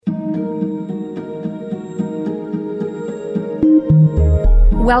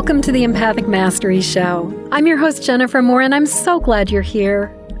Welcome to the Empathic Mastery Show. I'm your host, Jennifer Moore, and I'm so glad you're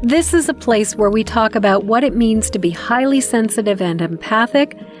here. This is a place where we talk about what it means to be highly sensitive and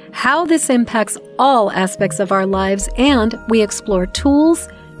empathic, how this impacts all aspects of our lives, and we explore tools,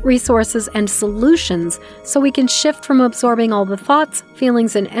 resources, and solutions so we can shift from absorbing all the thoughts,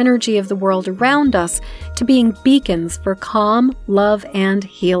 feelings, and energy of the world around us to being beacons for calm, love, and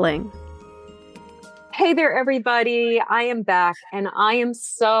healing. Hey there, everybody. I am back, and I am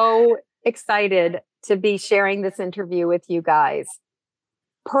so excited to be sharing this interview with you guys.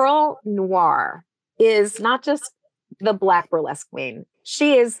 Perle Noire is not just the Black burlesque queen.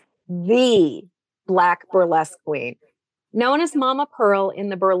 She is the Black burlesque queen. Known as Mama Perle in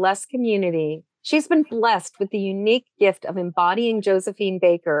the burlesque community, she's been blessed with the unique gift of embodying Josephine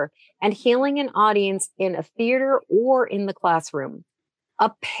Baker and healing an audience in a theater or in the classroom.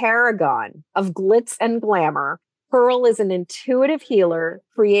 A paragon of glitz and glamour, Perle is an intuitive healer,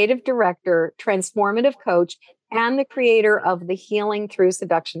 creative director, transformative coach, and the creator of the Healing Through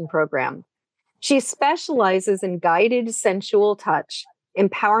Seduction program. She specializes in guided sensual touch,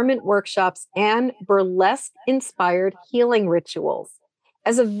 empowerment workshops, and burlesque-inspired healing rituals.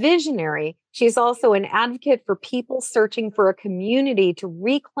 As a visionary, she's also an advocate for people searching for a community to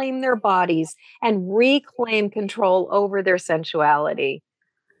reclaim their bodies and reclaim control over their sensuality.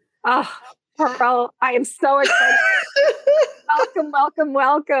 Oh, Perle, I am so excited. Welcome.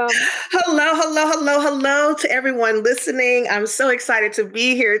 Hello to everyone listening. I'm so excited to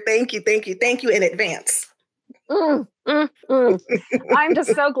be here. Thank you in advance. I'm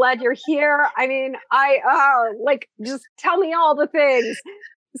just so glad you're here. I mean, just tell me all the things.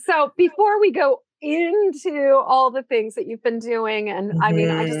 So before we go into all the things that you've been doing, and I mean,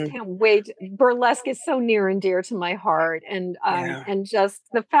 I just can't wait. Burlesque is so near and dear to my heart, and just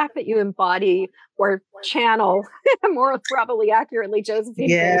the fact that you embody or channel, more probably accurately, Josephine.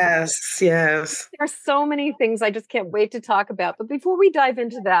 Yes. There's so many things I just can't wait to talk about. But before we dive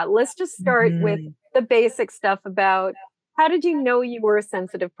into that, let's just start with the basic stuff about how did you know you were a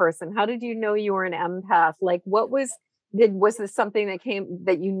sensitive person? How did you know you were an empath? Like, was this something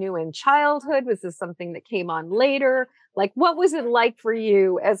that you knew in childhood? Was this something that came on later? Like, what was it like for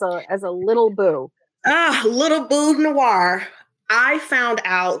you as a little boo? Little boo Noire. I found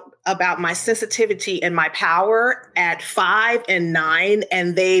out about my sensitivity and my power at 5 and 9,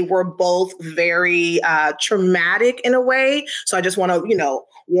 and they were both very traumatic in a way. So I just want to,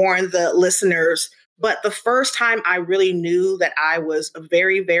 warn the listeners. But the first time I really knew that I was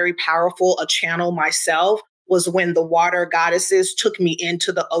very, very powerful, a channel myself, was when the water goddesses took me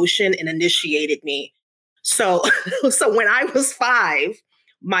into the ocean and initiated me. So when I was 5,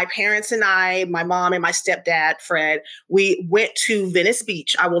 my parents and I, my mom and my stepdad, Fred, we went to Venice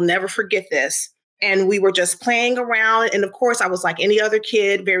Beach. I will never forget this. And we were just playing around. And of course, I was like any other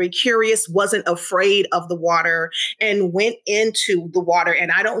kid, very curious, wasn't afraid of the water, and went into the water.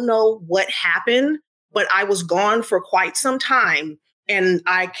 And I don't know what happened, but I was gone for quite some time. And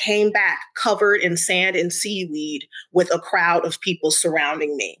I came back covered in sand and seaweed with a crowd of people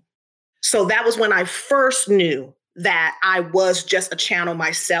surrounding me. So that was when I first knew that I was just a channel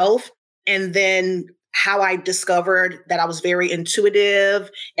myself. And then how I discovered that I was very intuitive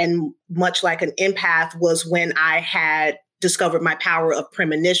and much like an empath was when I had discovered my power of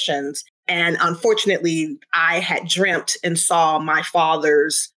premonitions. And unfortunately, I had dreamt and saw my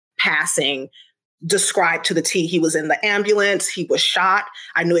father's passing described to the T. He was in the ambulance. He was shot.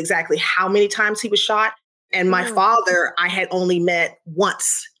 I knew exactly how many times he was shot. And my father, I had only met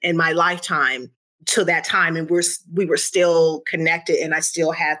once in my lifetime to that time. And we were still connected, and I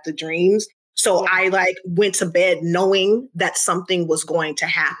still had the dreams. So I went to bed knowing that something was going to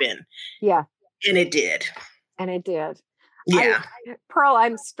happen. Yeah. And it did. Yeah. Perle,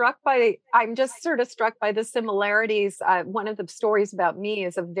 I'm just sort of struck by the similarities. One of the stories about me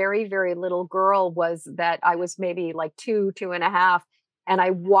as a very, very little girl was that I was maybe like 2.5, and I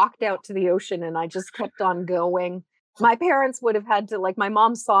walked out to the ocean and I just kept on going. My parents would have had to, my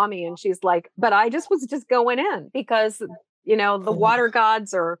mom saw me and she's like, but I was just going in because, the water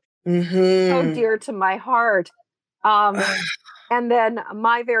gods are so dear to my heart. And then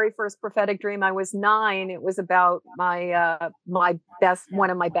my very first prophetic dream, I was 9. It was about one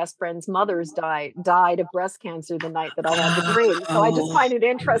of my best friend's mothers died of breast cancer the night that I had the dream. So I just find it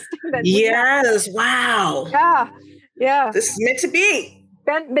interesting that wow. Yeah. This is meant to be.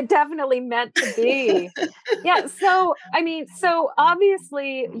 But definitely meant to be. Yeah. So, so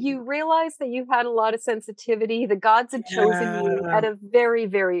obviously you realized that you had a lot of sensitivity. The gods had chosen you at a very,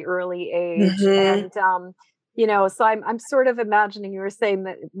 very early age. And, so I'm sort of imagining you were saying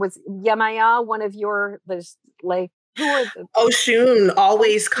that was Yemaya one of your, Who are the Oshun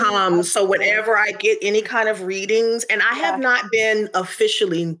always Oshun, comes. So okay. whenever I get any kind of readings, and I have Yeah. not been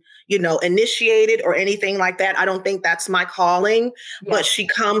officially, initiated or anything like that. I don't think that's my calling, but Yes. she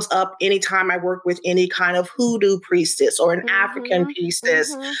comes up anytime I work with any kind of hoodoo priestess or an African Mm-hmm.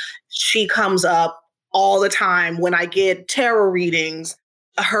 priestess. Mm-hmm. She comes up all the time. When I get tarot readings,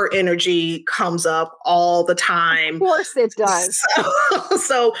 her energy comes up all the Of time. course it does.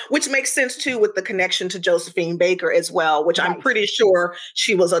 So, which makes sense too with the connection to Josephine Baker as well, which I'm Right. pretty sure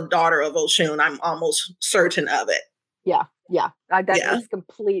she was a daughter of Oshun. I'm almost certain of it. Yeah. Yeah. That Yeah. makes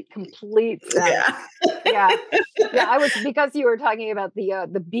complete sense. Yeah. Yeah. Yeah. I was, because you were talking about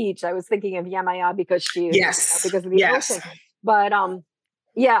the beach, I was thinking of Yamaya because Yes. because of the Yes. ocean. But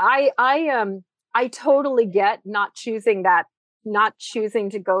yeah, I totally get not choosing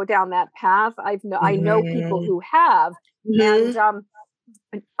to go down that path. I know people Mhm. who have, and Mhm.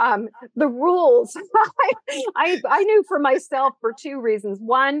 the rules. I knew for myself for two reasons.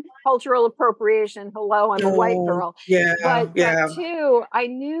 One, cultural appropriation. Hello, I'm a white Oh, girl. yeah. But Yeah. two, I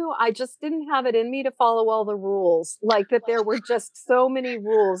knew I just didn't have it in me to follow all the rules. Like that there were just so many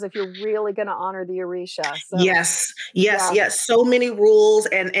rules if you're really going to honor the Orisha. So Yes, yes, yeah. yes. So many rules,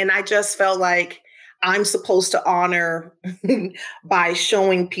 and I just felt like I'm supposed to honor by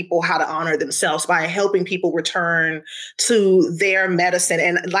showing people how to honor themselves, by helping people return to their medicine.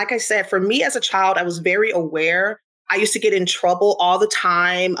 And like I said, for me as a child, I was very aware. I used to get in trouble all the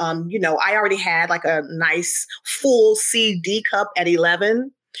time. I already had like a nice full CD cup at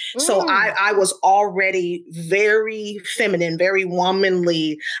 11. So Mm. I was already very feminine, very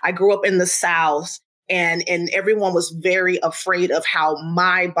womanly. I grew up in the South, and everyone was very afraid of how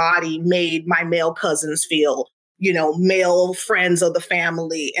my body made my male cousins feel, male friends of the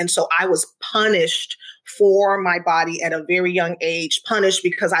family. And so I was punished for my body at a very young age, punished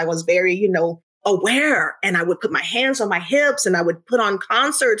because I was very, aware, and I would put my hands on my hips, and I would put on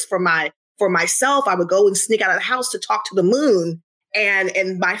concerts for myself. I would go and sneak out of the house to talk to the moon.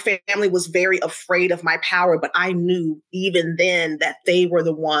 And my family was very afraid of my power, but I knew even then that they were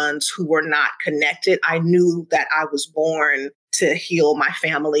the ones who were not connected. I knew that I was born to heal my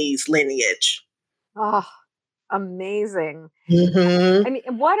family's lineage. Oh, amazing. I Hmm.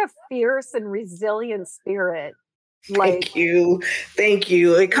 mean, what a fierce and resilient spirit. Like, Thank you. Thank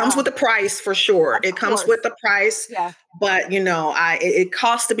you. It comes yeah, with a price for sure. of It comes course. with the price, Yeah. but it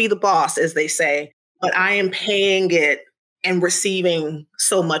costs to be the boss, as they say. But I am paying it and receiving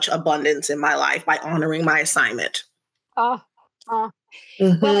so much abundance in my life by honoring my assignment. Oh, oh.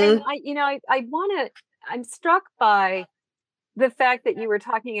 Well, and Hmm. I want to, I'm struck by the fact that you were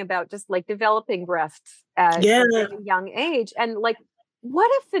talking about just like developing breasts at Yeah. a very young age. And like, what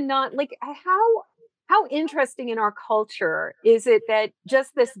a like how interesting in our culture is it that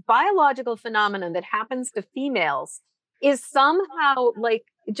just this biological phenomenon that happens to females is somehow like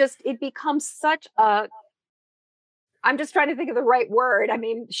just it becomes such a, I'm just trying to think of the right word. I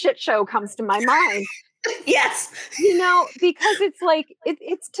mean, shit show comes to my mind. Yes. Because it's like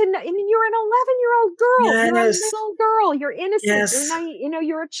it's to I mean, you're an 11-year-old girl, you're a Yes. little girl, you're innocent, you're Yes. not,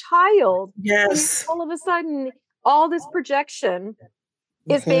 you're a child, and yet Yes. all of a sudden all this projection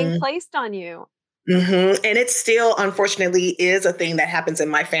is being Hmm. placed on you. And it still, unfortunately, is a thing that happens in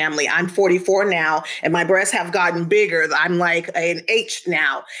my family. I'm 44 now, and my breasts have gotten bigger. I'm like an H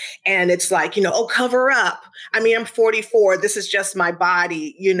now. And it's like, oh, cover up. I mean, I'm 44. This is just my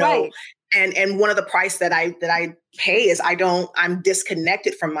body. Right. And one of the price that I pay is I'm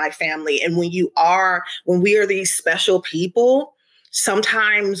disconnected from my family. And when we are these special people,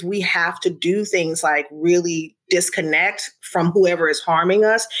 sometimes we have to do things like really disconnect from whoever is harming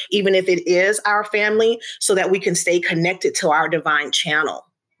us, even if it is our family, so that we can stay connected to our divine channel.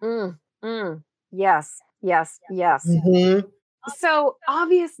 Mm, mm. Yes, yes, yes. Hmm. So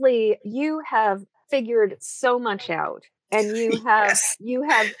obviously you have figured so much out, and Yes. you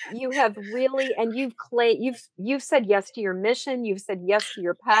have really, and you've said yes to your mission, you've said yes to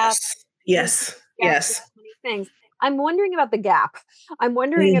your path, Yes. you've said Yes. yes to Yes. so many things. I'm wondering about the gap. I'm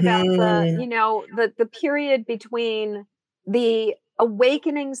wondering about the, Hmm. the period between the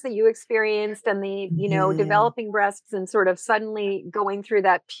awakenings that you experienced and the, Hmm. developing breasts and sort of suddenly going through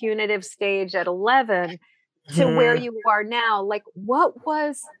that punitive stage at 11 to where Hmm. you are now. What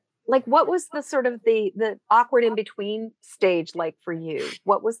was the sort of the awkward in between stage like for you?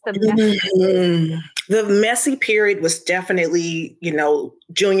 What was the messy period? Mhm. The messy period was definitely,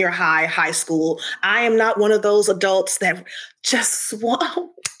 junior high, high school. I am not one of those adults that just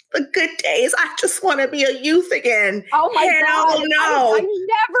want the good days. I just want to be a youth again. Oh my Hell God. I no.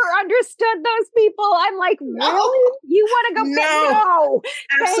 never understood those people. I'm like, No. really? You want to go back? No. No,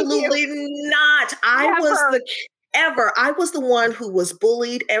 thank you. Absolutely not. I was the Never. ever. I was the one who was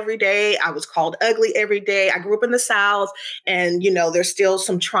bullied every day. I was called ugly every day. I grew up in the South, and, there's still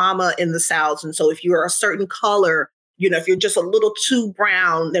some trauma in the South. And so if you're a certain color, if you're just a little too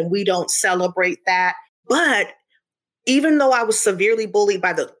brown, then we don't celebrate that. But even though I was severely bullied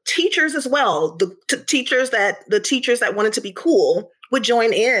by the teachers as well, the teachers that wanted to be cool would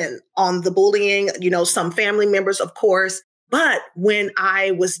join in on the bullying, some family members, of course. But when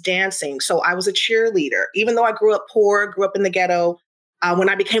I was dancing, so I was a cheerleader, even though I grew up poor, grew up in the ghetto. When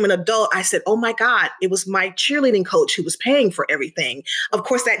I became an adult, I said, oh my God, it was my cheerleading coach who was paying for everything. Of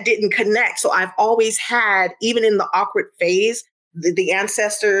course, that didn't connect. So I've always had, even in the awkward phase, the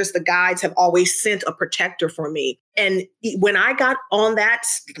ancestors, the guides have always sent a protector for me. And when I got on that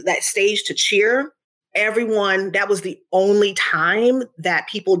stage to cheer, everyone, that was the only time that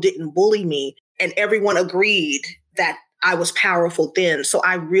people didn't bully me. And everyone agreed that I was powerful then. So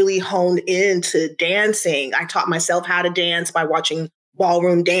I really honed into dancing. I taught myself how to dance by watching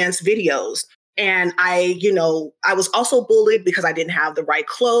ballroom dance videos. And I was also bullied because I didn't have the right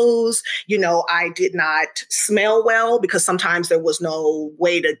clothes. I did not smell well because sometimes there was no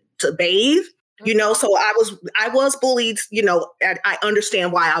way to bathe, so I was bullied, and I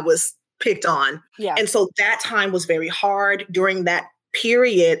understand why I was picked on. Yeah. And so that time was very hard. During that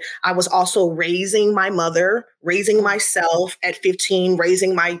period, I was also raising my mother, raising myself at 15,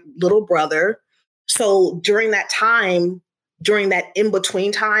 raising my little brother. So during that time, during that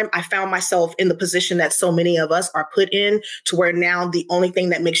in-between time, I found myself in the position that so many of us are put in, to where now the only thing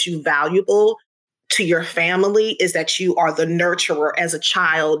that makes you valuable to your family is that you are the nurturer as a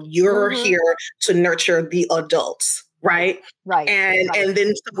child. You're here to nurture the adults, right? Right. And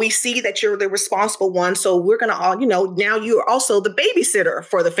then we see that you're the responsible one. So we're going to all, now you're also the babysitter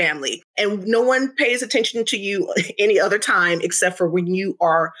for the family. And no one pays attention to you any other time except for when you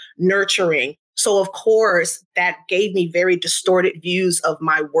are nurturing. So, of course, that gave me very distorted views of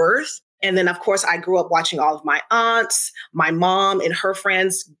my worth. And then, of course, I grew up watching all of my aunts, my mom and her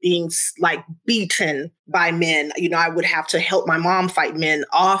friends being like beaten by men. I would have to help my mom fight men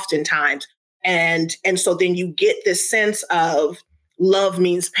oftentimes. And so then you get this sense of love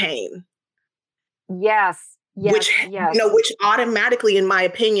means pain. Yes. Which automatically, in my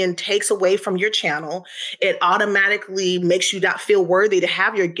opinion, takes away from your channel. It automatically makes you not feel worthy to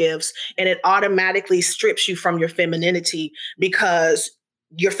have your gifts. And it automatically strips you from your femininity, because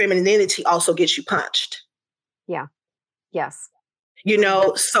your femininity also gets you punched. Yeah. Yes.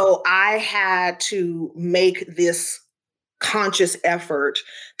 So I had to make this conscious effort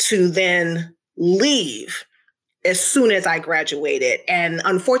to then leave as soon as I graduated. And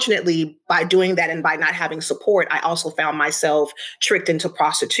unfortunately, by doing that and by not having support, I also found myself tricked into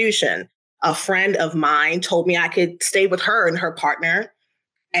prostitution. A friend of mine told me I could stay with her and her partner.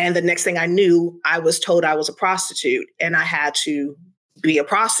 And the next thing I knew, I was told I was a prostitute and I had to be a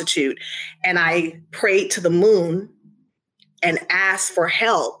prostitute. And I prayed to the moon and asked for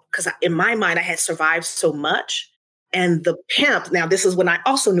help, because in my mind, I had survived so much. And the pimp, now this is when I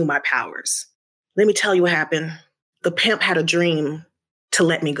also knew my powers. Let me tell you what happened. The pimp had a dream to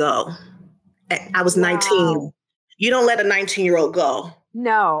let me go. I was 19. You don't let a 19-year-old go.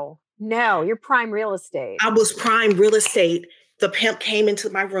 No, you're prime real estate. I was prime real estate. The pimp came into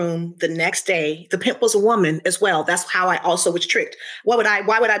my room the next day. The pimp was a woman as well. That's how I also was tricked. Why would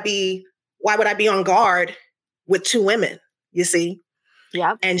I be on guard with two women? You see?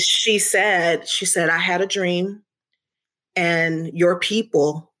 Yeah. And she said, I had a dream and your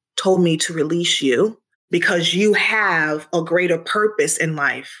people told me to release you because you have a greater purpose in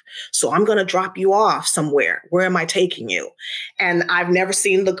life. So I'm going to drop you off somewhere. Where am I taking you? And I've never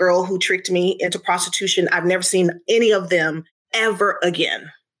seen the girl who tricked me into prostitution. I've never seen any of them ever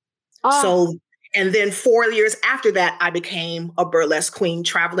again. So, and then 4 years after that, I became a burlesque queen,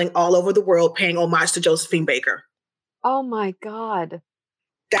 traveling all over the world, paying homage to Josephine Baker. Oh my God.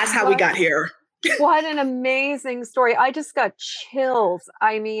 That's how we got here. What an amazing story. I just got chills.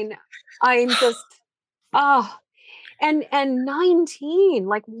 I mean, I'm just, and 19,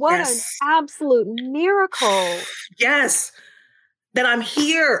 like what an absolute miracle. Yes. That I'm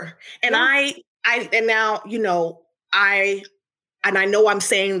here. And and now, I know I'm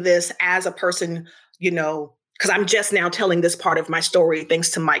saying this as a person, because I'm just now telling this part of my story,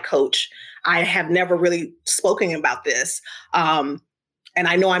 thanks to my coach. I have never really spoken about this. And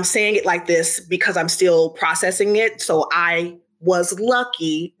I know I'm saying it like this because I'm still processing it. So I was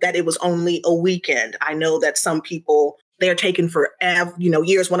lucky that it was only a weekend. I know that some people, they're taken for,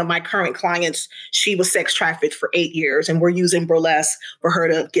 years. One of my current clients, she was sex trafficked for 8 years, and we're using burlesque for her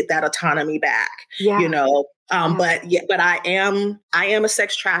to get that autonomy back. But I am a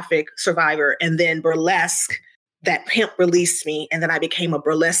sex traffic survivor, and then burlesque that pimp released me. And then I became a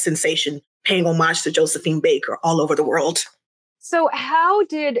burlesque sensation, paying homage to Josephine Baker all over the world. So I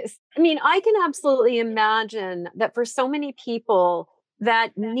can absolutely imagine that for so many people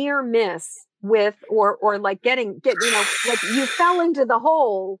that near miss with, or like like you fell into the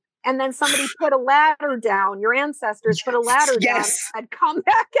hole and then somebody put a ladder down, your ancestors put a ladder down and come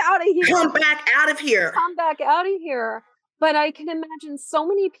back out of here. Come back out of here. Come back out of here. But I can imagine so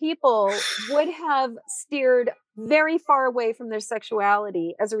many people would have steered very far away from their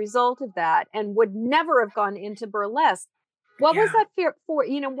sexuality as a result of that and would never have gone into burlesque. What was that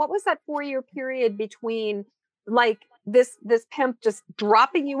what was that 4-year period between like this pimp just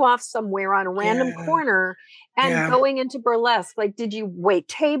dropping you off somewhere on a random corner and going into burlesque? Like, did you wait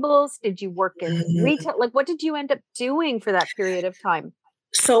tables? Did you work in retail? Like, what did you end up doing for that period of time?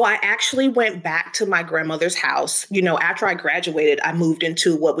 So I actually went back to my grandmother's house. After I graduated, I moved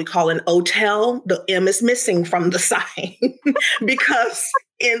into what we call an hotel. The M is missing from the sign because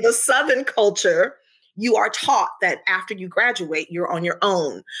in the Southern culture, you are taught that after you graduate, you're on your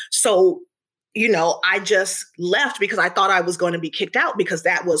own. So, I just left because I thought I was going to be kicked out because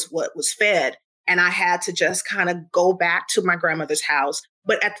that was what was fed. And I had to just kind of go back to my grandmother's house.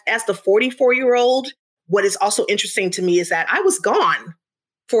 But as the 44-year-old, what is also interesting to me is that I was gone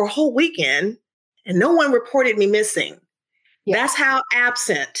for a whole weekend and no one reported me missing. Yeah. That's how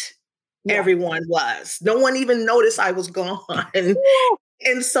absent everyone was. No one even noticed I was gone.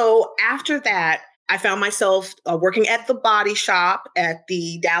 And so after that, I found myself working at the body shop at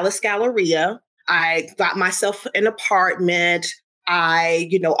the Dallas Galleria. I got myself an apartment. I,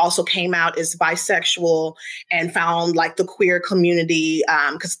 also came out as bisexual and found like the queer community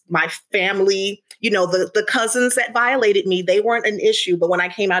because my family, the cousins that violated me, they weren't an issue. But when I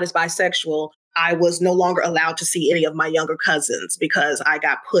came out as bisexual, I was no longer allowed to see any of my younger cousins because I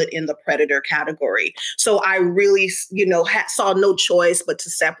got put in the predator category. So I really, saw no choice but to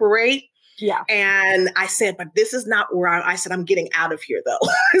separate. Yeah. And I said, but this is not where I said, I'm getting out of here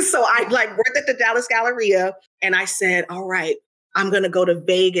though. So I worked at the Dallas Galleria and I said, all right, I'm going to go to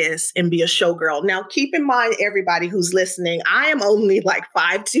Vegas and be a showgirl. Now, keep in mind, everybody who's listening, I am only like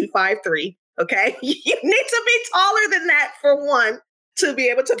 5'2", 5'3". Okay. You need to be taller than that for one to be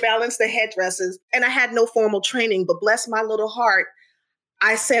able to balance the headdresses. And I had no formal training, but bless my little heart.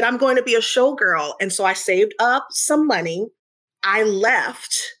 I said, I'm going to be a showgirl. And so I saved up some money. I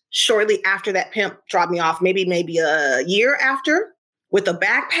left shortly after that pimp dropped me off, maybe a year after, with a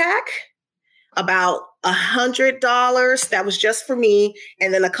backpack, about $100 that was just for me,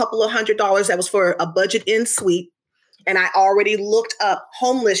 and then a couple of $100 that was for a budget in suite. And I already looked up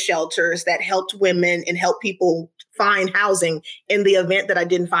homeless shelters that helped women and helped people find housing in the event that I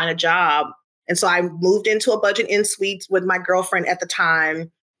didn't find a job. And so I moved into a budget in suite with my girlfriend at the time,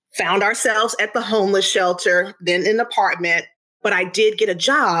 found ourselves at the homeless shelter, then an apartment. But I did get a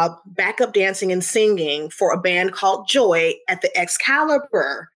job backup dancing and singing for a band called Joy at the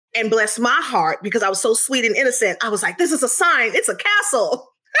Excalibur. And bless my heart, because I was so sweet and innocent, I was like, this is a sign. It's a castle.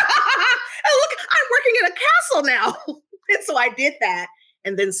 And look, I'm working in a castle now. And so I did that.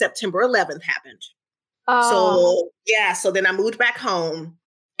 And then September 11th happened. So then I moved back home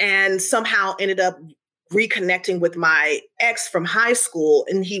and somehow ended up reconnecting with my ex from high school.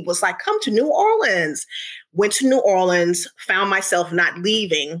 And he was like, come to New Orleans. Went to New Orleans, found myself not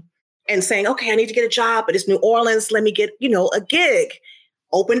leaving and saying, okay, I need to get a job, but it's New Orleans. Let me get, a gig.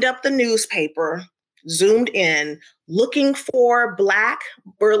 Opened up the newspaper, zoomed in, looking for Black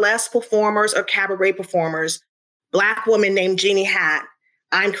burlesque performers or cabaret performers. Black woman named Jeannie Hatt.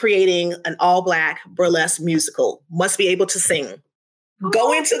 I'm creating an all-Black burlesque musical. Must be able to sing.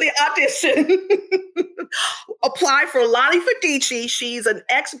 Go into the audition. Apply for Lottie Fedici. She's an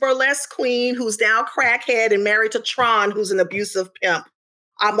ex-burlesque queen who's now crackhead and married to Tron, who's an abusive pimp.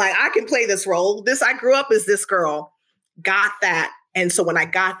 I'm like, I can play this role. I grew up as this girl. Got that. And so when I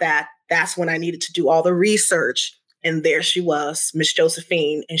got that, that's when I needed to do all the research. And there she was, Miss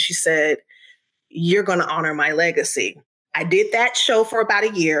Josephine. And she said, you're going to honor my legacy. I did that show for about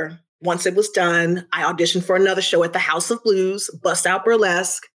a year. Once it was done, I auditioned for another show at the House of Blues, Bust Out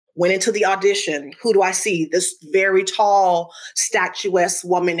Burlesque, went into the audition. Who do I see? This very tall, statuesque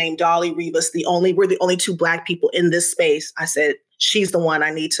woman named Dolly Rivas. We're the only two Black people in this space. I said, she's the one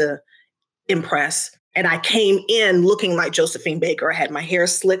I need to impress. And I came in looking like Josephine Baker. I had my hair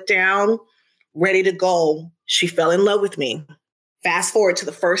slicked down, ready to go. She fell in love with me. Fast forward to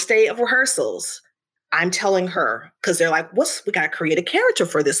the first day of rehearsals. I'm telling her, because they're like, we got to create a character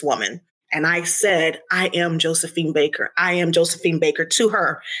for this woman. And I said, I am Josephine Baker. I am Josephine Baker to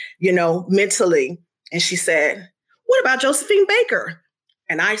her, mentally. And she said, what about Josephine Baker?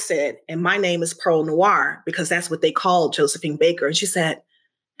 And I said, and my name is Perle Noire, because that's what they called Josephine Baker. And she said,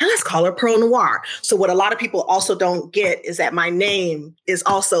 and let's call her Perle Noire. So what a lot of people also don't get is that my name is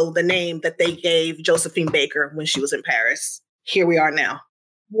also the name that they gave Josephine Baker when she was in Paris. Here we are now.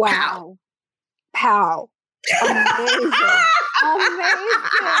 Wow. Pow. Amazing. Amazing.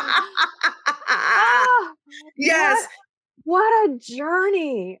 Ah, Yes. What a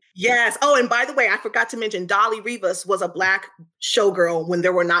journey. Yes. Oh, and by the way, I forgot to mention Dolly Rivas was a Black showgirl when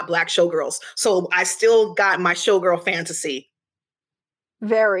there were not Black showgirls. So I still got my showgirl fantasy.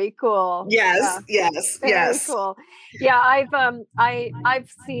 Very cool. Yes, yes, Very yes. cool. Yeah,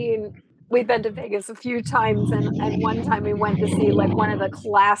 I've seen, we've been to Vegas a few times, and one time we went to see like one of the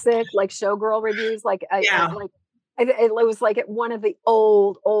classic like showgirl reviews, like it was like at one of the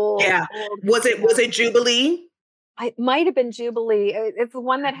old Yeah. Was it Jubilee? It might have been Jubilee. It's the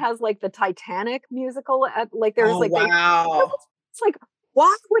one that has like the Titanic musical. Like there's wow. It's like,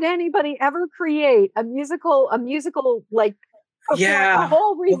 why would anybody ever create a musical like a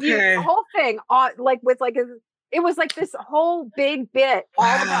whole review, the whole thing, like with like it was like this whole big bit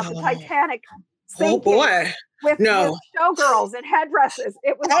all about the Titanic sinking with showgirls and headdresses.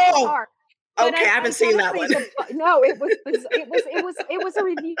 It was bizarre. But I haven't seen that one. No, it was a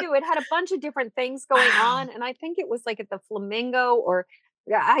review. It had a bunch of different things going on, and I think it was like at the Flamingo, or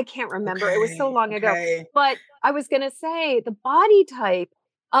I can't remember. It was so long ago. But I was gonna say the body type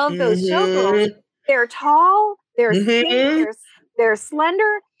of those showgirls, they're tall, they're skinny, they're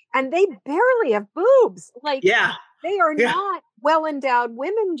slender, and they barely have boobs. Like they are not well endowed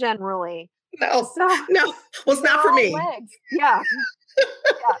women generally. No, well, it's not for me. Legs. Yeah.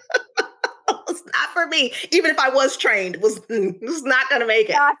 It's not for me. Even if I was trained, it was not going to make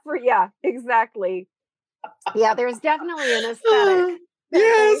it. Exactly. Yeah, there's definitely an aesthetic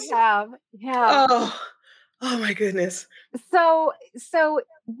that they have. Yeah. Oh my goodness. So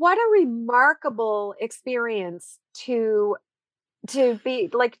what a remarkable experience to be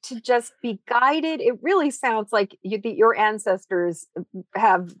like, to just be guided. It really sounds like your ancestors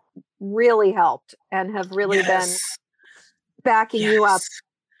have really helped and have really been backing you up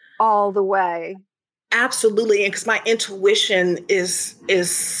all the way. Absolutely. And because my intuition is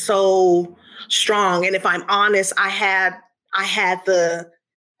so strong. And if I'm honest, I had the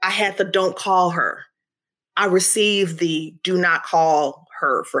don't call her. I received the do not call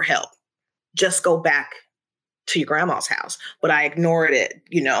her for help. Just go back to your grandma's house. But I ignored it,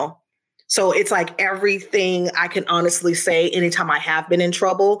 So it's like everything I can honestly say anytime I have been in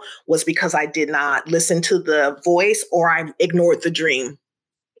trouble was because I did not listen to the voice or I ignored the dream.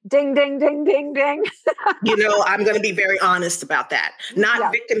 Ding, ding, ding, ding, ding. I'm going to be very honest about that.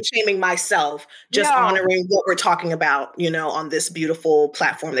 Not victim shaming myself, just honoring what we're talking about, on this beautiful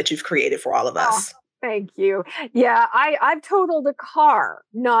platform that you've created for all of us. Thank you. Yeah, I've totaled a car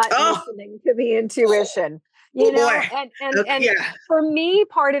not listening to the intuition. And for me,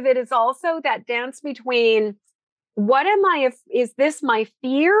 part of it is also that dance between is this my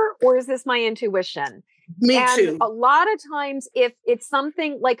fear or is this my intuition? Me too. A lot of times, if it's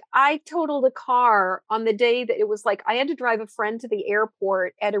something like, I totaled a car on the day that it was like, I had to drive a friend to the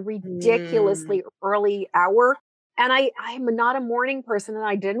airport at a ridiculously early hour. And I'm not a morning person, and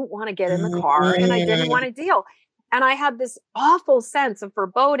I didn't want to get in the car and I didn't want to deal. And I had this awful sense of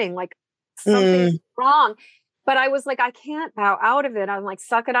foreboding, like something's wrong. But I was like, I can't bow out of it. I'm like,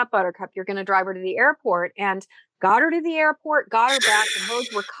 suck it up, Buttercup. You're going to drive her to the airport. And got her to the airport, got her back. The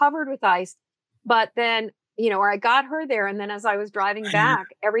roads were covered with ice. But then, I got her there. And then as I was driving back,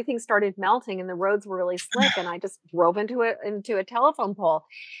 everything started melting and the roads were really slick. And I just drove into a telephone pole.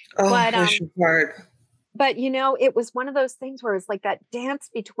 But it was one of those things where it's like that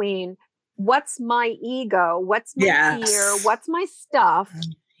dance between what's my ego, what's my fear, what's my stuff,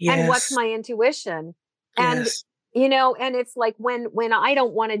 and what's my intuition. And, and it's like when I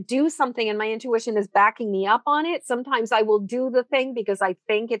don't want to do something and my intuition is backing me up on it, sometimes I will do the thing because I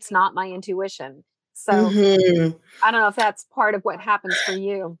think it's not my intuition. So I don't know if that's part of what happens for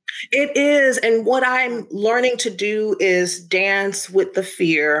you. It is. And what I'm learning to do is dance with the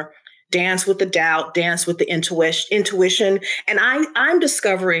fear, dance with the doubt, dance with the intuition. And I'm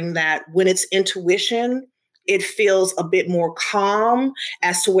discovering that when it's intuition, it feels a bit more calm,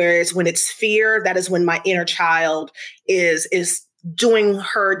 as to whereas when it's fear, that is when my inner child is doing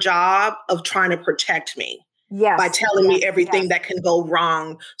her job of trying to protect me. By telling me everything that can go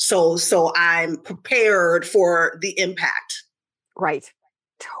wrong. So I'm prepared for the impact. Right.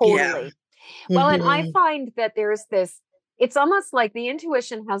 Totally. Yeah. Well, and I find that there's this, it's almost like the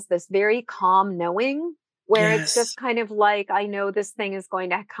intuition has this very calm knowing, where it's just Yes. kind of like, I know this thing is going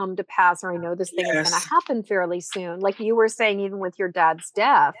to come to pass, or I know this thing is going to Yes. happen fairly soon. Like you were saying, even with your dad's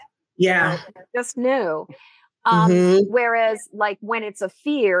death, Yeah. just knew. Hmm. Whereas like when it's a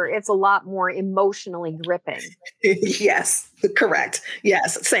fear, it's a lot more emotionally gripping. Yes. Correct.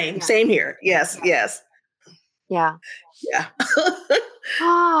 Yes. Same. Yeah. Same here. Yes. Yes. Yeah. Yeah.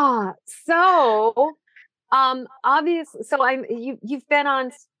 Ah, so obviously, so you've been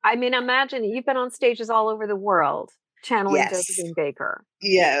on I mean, imagine you've been on stages all over the world channeling Yes. Josephine Baker.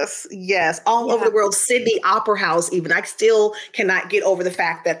 Yes, yes, all over Yeah. the world. Sydney Opera House, even. I still cannot get over the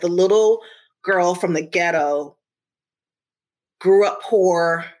fact that the little girl from the ghetto grew up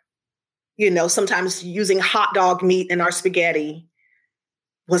poor, sometimes using hot dog meat in our spaghetti,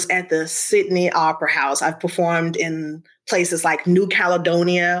 was at the Sydney Opera House. I've performed in places like New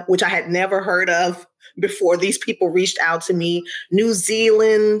Caledonia, which I had never heard of before these people reached out to me, New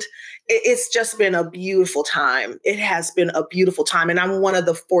Zealand. It's just been a beautiful time. It has been a beautiful time. And I'm one of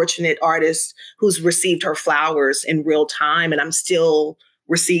the fortunate artists who's received her flowers in real time. And I'm still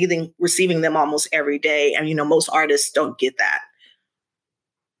receiving them almost every day. And, most artists don't get that.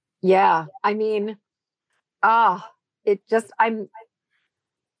 Yeah. I mean, ah, it just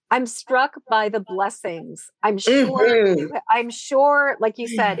I'm struck by the blessings. Hmm. I'm sure, like you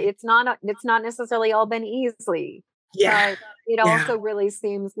said, it's not necessarily all been easy, Yeah. but it Yeah. also really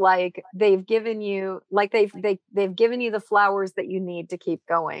seems like they've given you like they've given you the flowers that you need to keep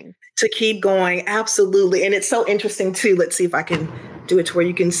going. To keep going. Absolutely. And it's so interesting too. Let's see if I can do it to where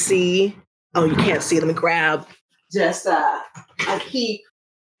you can see. Oh, you can't see. Let me grab. Just I keep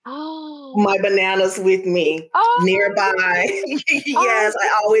Oh, my bananas with me oh, nearby. oh, Yes,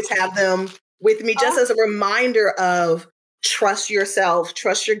 I always have them with me just oh, as a reminder of trust yourself,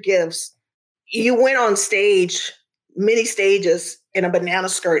 trust your gifts. You went on stage, many stages in a banana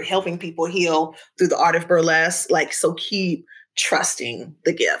skirt, helping people heal through the art of burlesque. Like, so keep trusting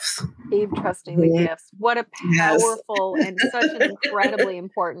the gifts. keep trusting the Mhm. gifts. What a Yes. powerful and such an incredibly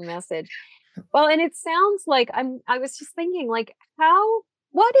important message. Well, and it sounds like I was just thinking like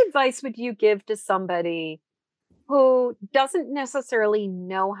what advice would you give to somebody who doesn't necessarily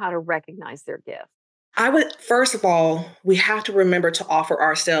know how to recognize their gift? I would, first of all, we have to remember to offer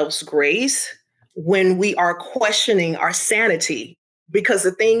ourselves grace when we are questioning our sanity. Because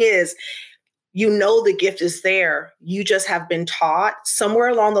the thing is, the gift is there. You just have been taught somewhere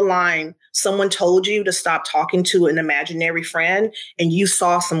along the line, someone told you to stop talking to an imaginary friend, and you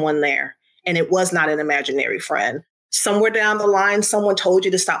saw someone there, and it was not an imaginary friend. Somewhere down the line, someone told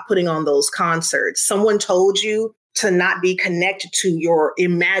you to stop putting on those concerts. Someone told you to not be connected to your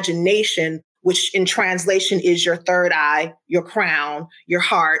imagination, which in translation is your third eye, your crown, your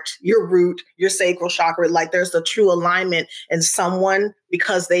heart, your root, your sacral chakra. Like there's a true alignment, and someone,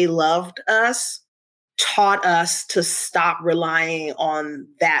 because they loved us, taught us to stop relying on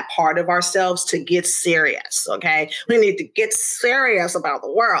that part of ourselves to get serious. Okay. We need to get serious about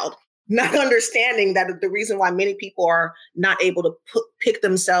the world, not understanding that the reason why many people are not able to pick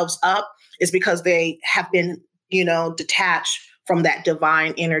themselves up is because they have been, detached from that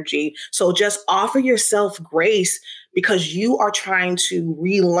divine energy. So just offer yourself grace because you are trying to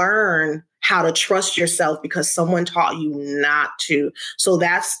relearn how to trust yourself because someone taught you not to. So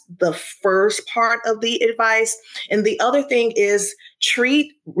that's the first part of the advice. And the other thing is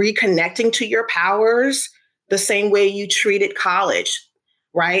treat reconnecting to your powers the same way you treated college,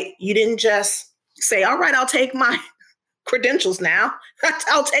 right? You didn't just say, all right, I'll take my credentials now.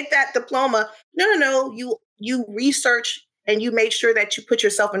 I'll take that diploma. No. You research and you make sure that you put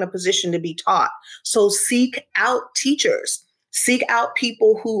yourself in a position to be taught. So seek out teachers. Seek out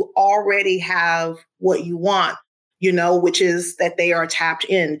people who already have what you want, which is that they are tapped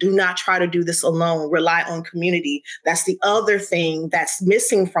in. Do not try to do this alone. Rely on community. That's the other thing that's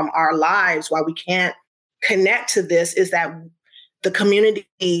missing from our lives why we can't connect to this is that the community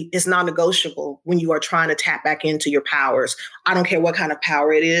is non-negotiable when you are trying to tap back into your powers. I don't care what kind of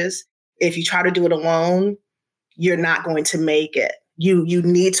power it is. If you try to do it alone, you're not going to make it. You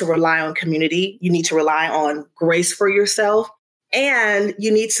need to rely on community. You need to rely on grace for yourself. And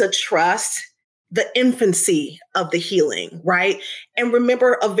you need to trust the infancy of the healing, right? And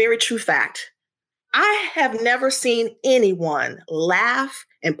remember a very true fact. I have never seen anyone laugh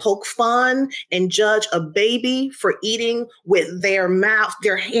and poke fun and judge a baby for eating with their mouth,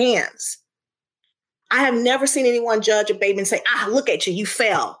 their hands. I have never seen anyone judge a baby and say, look at you, you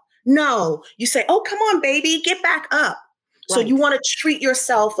fell. No, you say, oh, come on, baby, get back up. So you Right. want to treat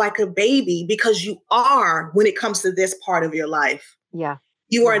yourself like a baby because you are when it comes to this part of your life. Yeah.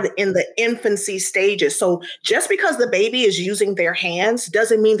 You are Yeah. in the infancy stages. So just because the baby is using their hands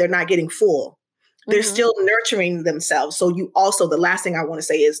doesn't mean they're not getting full. They're still nurturing themselves. So you also, the last thing I want to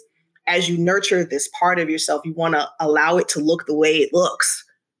say is, as you nurture this part of yourself, you want to allow it to look the way it looks.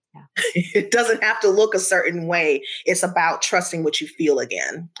 Yeah. It doesn't have to look a certain way. It's about trusting what you feel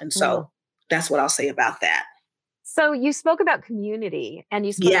again. And so that's what I'll say about that. So you spoke about community and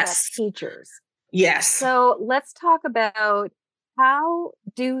you spoke about teachers. Yes. So let's talk about, how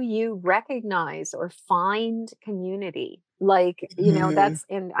do you recognize or find community? Like, you know, that's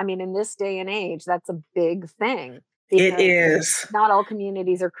in this day and age, that's a big thing. It is. Not all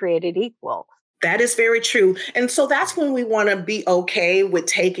communities are created equal. That is very true. And so that's when we want to be okay with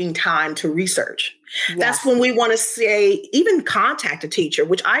taking time to research. Yes. That's when we want to say, even contact a teacher,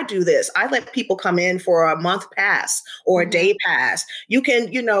 which I do this. I let people come in for a month pass or a day pass. You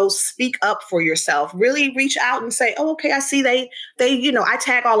can, speak up for yourself, really reach out and say, oh, okay, I see they, I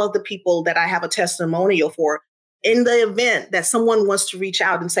tag all of the people that I have a testimonial for. In the event that someone wants to reach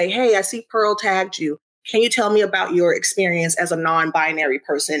out and say, hey, I see Perle tagged you. Can you tell me about your experience as a non-binary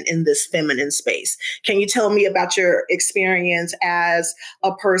person in this feminine space? Can you tell me about your experience as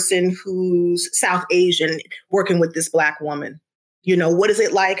a person who's South Asian working with this Black woman? What is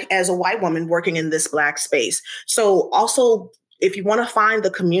it like as a white woman working in this Black space? So also, if you want to find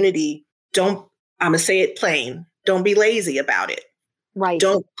the community, I'm going to say it plain, don't be lazy about it. Right.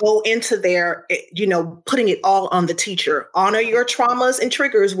 Don't go into there, putting it all on the teacher. Honor your traumas and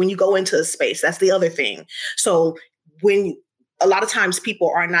triggers when you go into a space. That's the other thing. So when a lot of times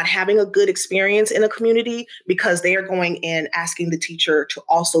people are not having a good experience in a community because they are going in asking the teacher to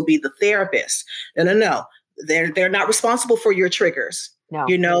also be the therapist. No. They're not responsible for your triggers.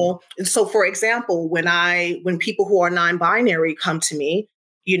 No. And so, for example, when people who are non-binary come to me,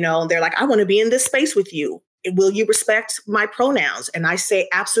 they're like, I want to be in this space with you. Will you respect my pronouns? And I say,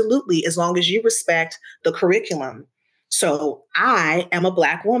 absolutely, as long as you respect the curriculum. So I am a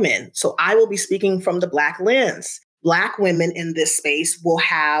Black woman. So I will be speaking from the Black lens. Black women in this space will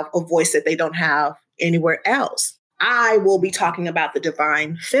have a voice that they don't have anywhere else. I will be talking about the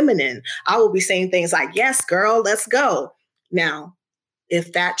divine feminine. I will be saying things like, yes, girl, let's go. Now,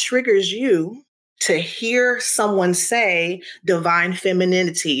 if that triggers you, to hear someone say divine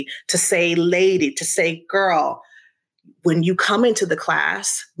femininity, to say lady, to say girl, when you come into the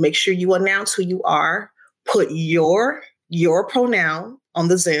class, make sure you announce who you are, put your pronoun on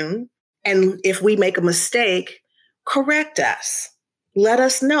the Zoom. And if we make a mistake, correct us. Let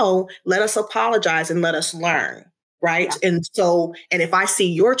us know, let us apologize, and let us learn. Right. Yeah. And if I see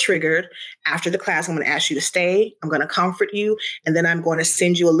you're triggered after the class, I'm going to ask you to stay. I'm going to comfort you. And then I'm going to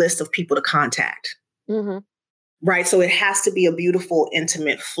send you a list of people to contact. Right. So it has to be a beautiful,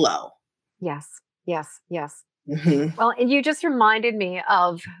 intimate flow. Yes. Well, and you just reminded me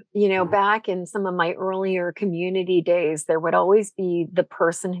of, back in some of my earlier community days, there would always be the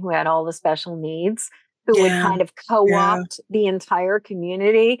person who had all the special needs who would kind of co-opt the entire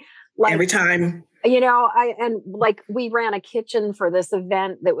community. Like, every time. We ran a kitchen for this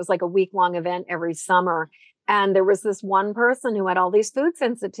event that was like a week-long event every summer. And there was this one person who had all these food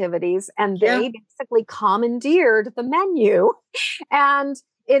sensitivities, and they basically commandeered the menu. And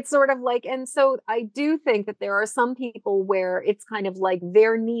it's sort of like, and so I do think that there are some people where it's kind of like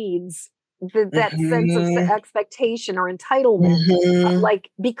their needs, that sense of expectation or entitlement,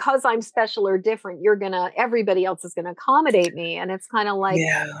 like, because I'm special or different, everybody else is gonna accommodate me. And it's kind of like,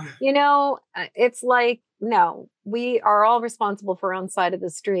 it's like, no, we are all responsible for our own side of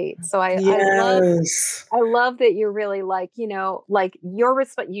the street. So I love that you're really like, you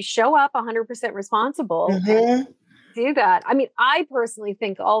show up 100% responsible. Do that. I mean, I personally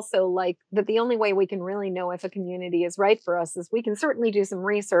think also like that the only way we can really know if a community is right for us is we can certainly do some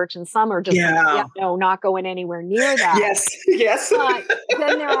research, and some are just not going anywhere near that. Yes. But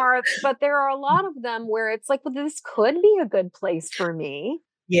then there are a lot of them where it's like, well, this could be a good place for me.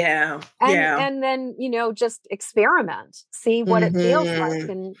 And then, just experiment, see what it feels like,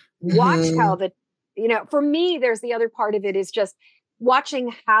 and watch how for me, there's the other part of it is just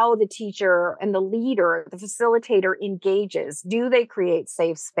watching how the teacher and the leader, the facilitator engages. Do they create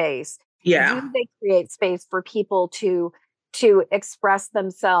safe space? Do they create space for people to express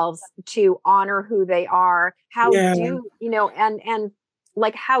themselves, to honor who they are? How do, and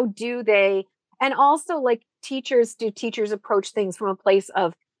like, how do they, and also like do teachers approach things from a place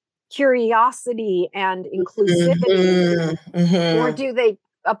of curiosity and inclusivity? Or do they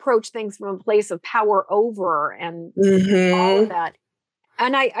approach things from a place of power over and all of that?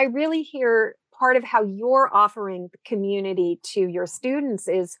 And I really hear part of how you're offering community to your students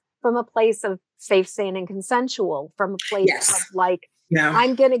is from a place of safe, sane, and consensual, from a place of like, Yeah.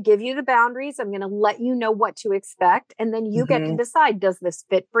 I'm going to give you the boundaries. I'm going to let you know what to expect. And then you get to decide, does this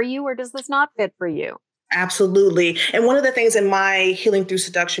fit for you or does this not fit for you? Absolutely. And one of the things in my Healing Through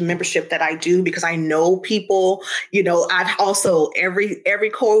Seduction membership that I do, because I know people, I've also, every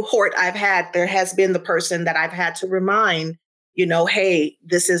cohort I've had, there has been the person that I've had to remind, hey,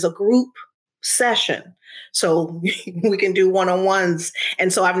 this is a group session. So we can do one-on-ones.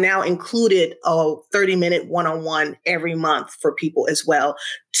 And so I've now included a 30-minute one-on-one every month for people as well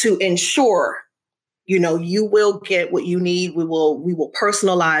to ensure you will get what you need. We will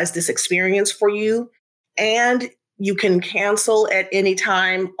personalize this experience for you, and you can cancel at any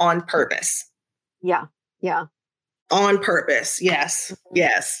time on purpose. Yeah. Yeah. On purpose. Yes. Mm-hmm.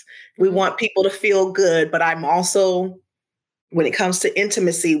 Yes. We want people to feel good, but I'm also, when it comes to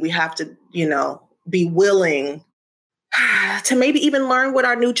intimacy, we have to, be willing to maybe even learn what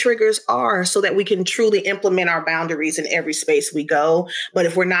our new triggers are so that we can truly implement our boundaries in every space we go. But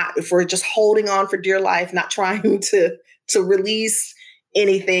if we're just holding on for dear life, not trying to release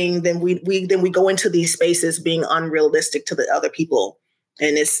anything, then we go into these spaces being unrealistic to the other people.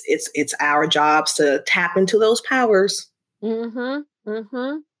 And it's our jobs to tap into those powers. Mm-hmm.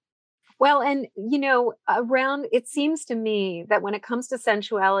 Mm-hmm. Well, and it seems to me that when it comes to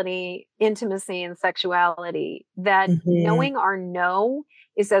sensuality, intimacy, and sexuality, that knowing our no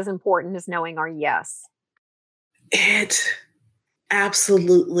is as important as knowing our yes. It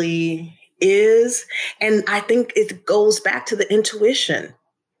absolutely is. And I think it goes back to the intuition.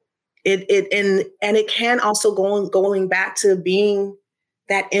 And it can also going back to being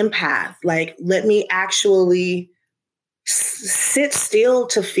that empath. Like, let me actually sit still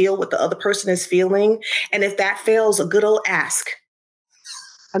to feel what the other person is feeling. And if that fails, a good old ask.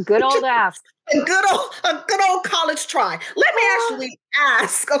 A good old ask. A good old college try. Let me actually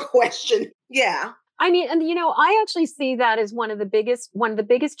ask a question. Yeah. I mean, and I actually see that as one of the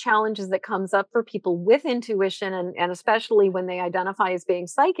biggest challenges that comes up for people with intuition, and especially when they identify as being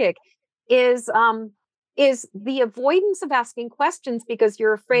psychic, is the avoidance of asking questions because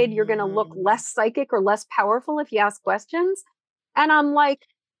you're afraid you're going to look less psychic or less powerful if you ask questions. And I'm like,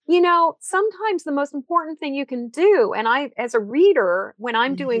 sometimes the most important thing you can do, and I, as a reader, when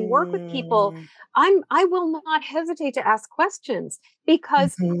I'm doing work with people, I will not hesitate to ask questions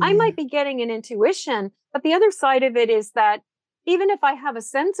because I might be getting an intuition, but the other side of it is that even if I have a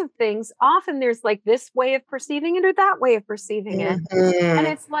sense of things, often there's like this way of perceiving it or that way of perceiving it. And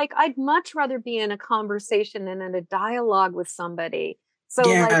it's like, I'd much rather be in a conversation and in a dialogue with somebody. So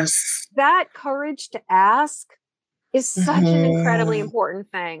like that courage to ask is such an incredibly important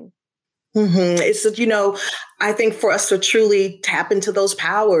thing. It's, I think for us to truly tap into those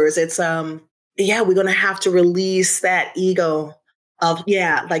powers, it's, we're going to have to release that ego of,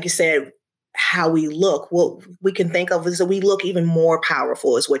 like you said, how we look. What we can think of is that we look even more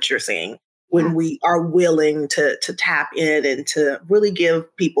powerful is what you're saying when we are willing to tap in and to really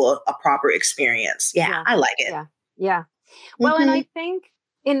give people a proper experience. Yeah. I like it. Yeah. Well, and I think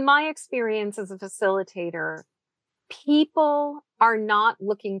in my experience as a facilitator, people are not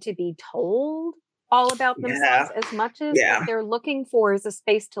looking to be told all about themselves as much as what they're looking for is a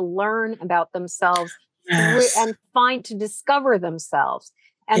space to learn about themselves and to discover themselves.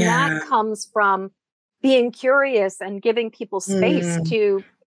 And that comes from being curious and giving people space to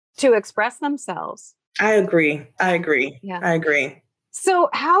express themselves. I agree. Yeah. I agree. So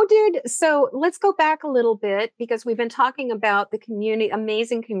let's go back a little bit because we've been talking about the community,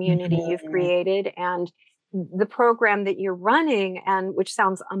 amazing community you've created and the program that you're running, and which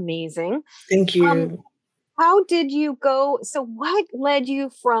sounds amazing. Thank you. How did you go? So what led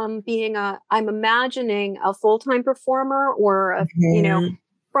you from being I'm imagining a full-time performer or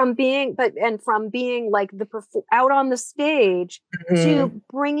from being like out on the stage to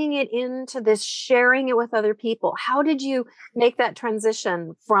bringing it into this, sharing it with other people? How did you make that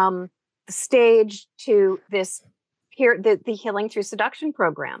transition from the stage to this the Healing Through Seduction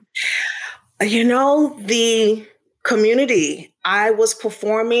program? The community. I was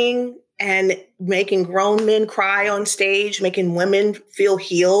performing and making grown men cry on stage, making women feel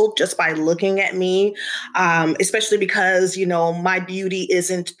healed just by looking at me, especially because, my beauty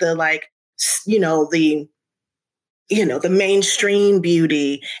isn't the the mainstream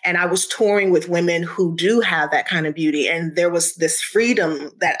beauty. And I was touring with women who do have that kind of beauty. And there was this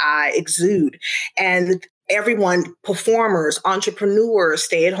freedom that I exude. And everyone, performers, entrepreneurs,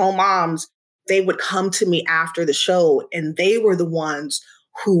 stay-at-home moms, they would come to me after the show, and they were the ones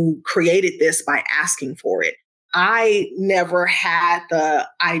who created this by asking for it. I never had the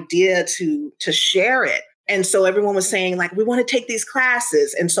idea to share it. And so everyone was saying, like, we want to take these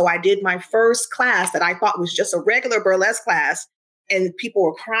classes. And so I did my first class that I thought was just a regular burlesque class. and people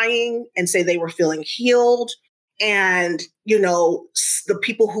were crying and say they were feeling healed. And, the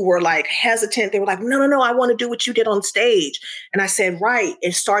people who were like hesitant, they were like, no, I want to do what you did on stage. And I said, right,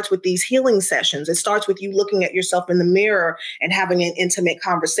 it starts with these healing sessions. It starts with you looking at yourself in the mirror and having an intimate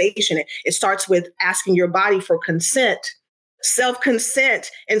conversation. It starts with asking your body for consent, self-consent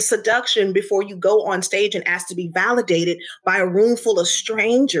and seduction before you go on stage and ask to be validated by a room full of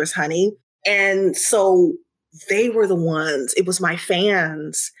strangers, honey. And so they were the ones, it was my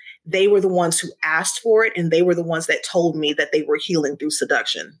fans. They were the ones who asked for it, and they were the ones that told me that they were healing through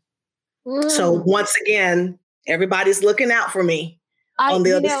seduction. So once again, everybody's looking out for me on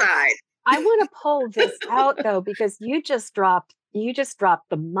the other side. I want to pull this out though, because you just dropped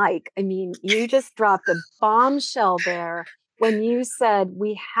the mic. I mean, you just dropped a bombshell there when you said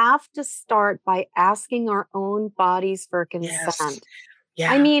we have to start by asking our own bodies for consent. Yes.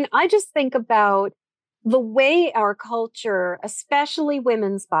 Yeah. I mean, I just think about the way our culture, especially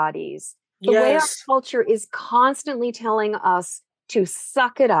women's bodies, the way our culture is constantly telling us to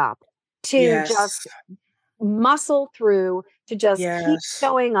suck it up, to just muscle through, to just keep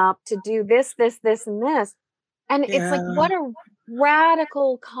showing up, to do this, this, this, and this. And it's like, what a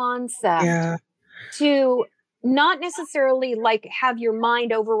radical concept to not necessarily like have your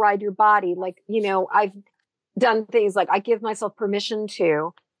mind override your body. Like, I've done things like I give myself permission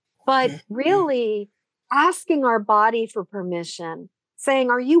to, but really asking our body for permission,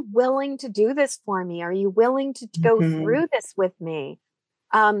 saying, are you willing to do this for me? Are you willing to go through this with me?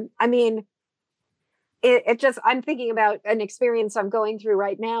 I mean, it just, I'm thinking about an experience I'm going through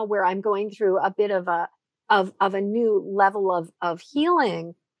right now where I'm going through a bit of a new level of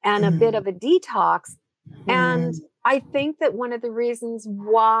healing and a bit of a detox. And I think that one of the reasons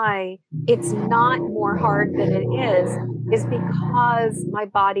why it's not more hard than it is because my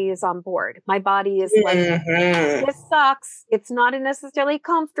body is on board. My body is like, this sucks. It's not necessarily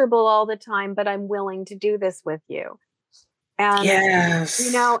comfortable all the time, but I'm willing to do this with you.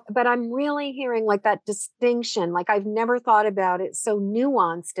 And, but I'm really hearing like that distinction. Like I've never thought about it so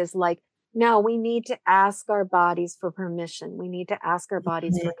nuanced as like, no, we need to ask our bodies for permission. We need to ask our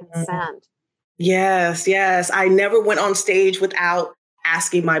bodies for consent. Yes. I never went on stage without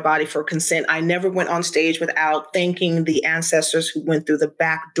asking my body for consent. I never went on stage without thanking the ancestors who went through the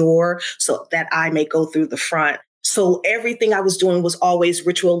back door so that I may go through the front. So everything I was doing was always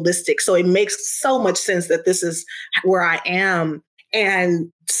ritualistic. So it makes so much sense that this is where I am.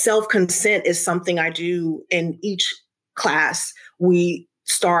 And self-consent is something I do in each class. We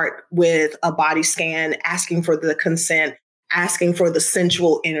start with a body scan, asking for the consent, asking for the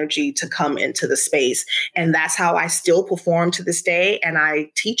sensual energy to come into the space. And that's how I still perform to this day. And I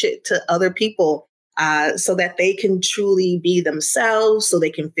teach it to other people so that they can truly be themselves, so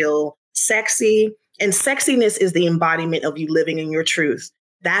they can feel sexy. And sexiness is the embodiment of you living in your truth.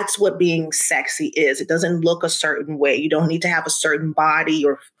 That's what being sexy is. It doesn't look a certain way. You don't need to have a certain body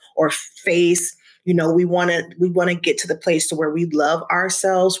or face. We want to get to the place to where we love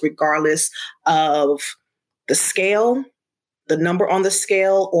ourselves regardless of the scale, the number on the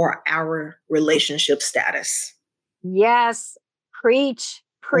scale, or our relationship status. Yes. Preach.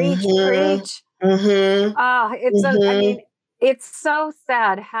 It's I mean, it's so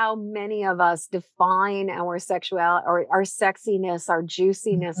sad how many of us define our sexuality or our sexiness, our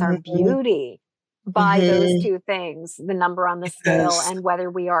juiciness, our beauty by those two things, the number on the scale and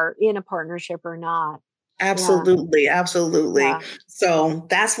whether we are in a partnership or not. Absolutely. Yeah. So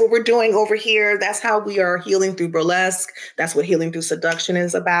that's what we're doing over here. That's how we are healing through burlesque. That's what healing through seduction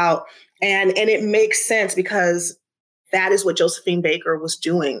is about. And it makes sense because that is what Josephine Baker was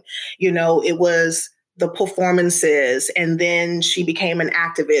doing. It was the performances, and then she became an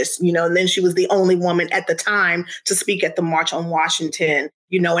activist, and then she was the only woman at the time to speak at the March on Washington,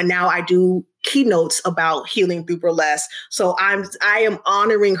 and now I do keynotes about healing through burlesque. So I am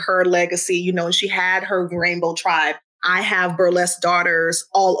honoring her legacy, and she had her rainbow tribe. I have burlesque daughters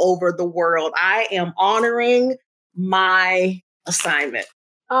all over the world. I am honoring my assignment.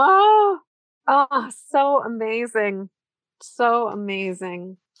 Oh, so amazing. So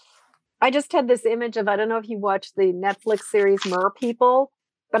amazing. I just had this image of, I don't know if you watched the Netflix series Mer People,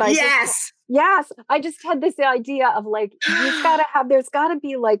 but I just had this idea of like, there's gotta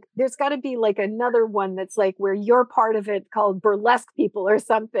be like another one that's like where you're part of it called Burlesque People or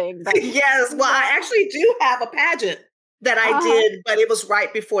something. But, yes. Well, I actually do have a pageant that I did, but it was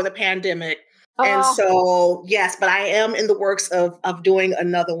right before the pandemic. And so, yes, but I am in the works of doing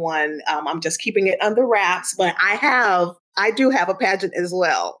another one. I'm just keeping it under wraps, but I do have a pageant as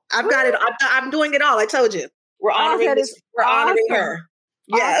well. I've got it. I'm doing it all. I told you. We're honoring honoring her.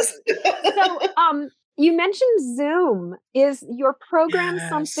 Yes. So, You mentioned Zoom. Is your program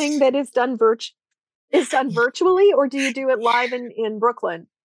something Yes. that is done virtually, or do you do it live in Brooklyn?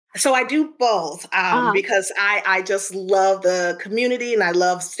 So I do both Uh-huh. because I just love the community and I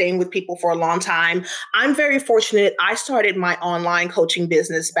love staying with people for a long time. I'm very fortunate. I started my online coaching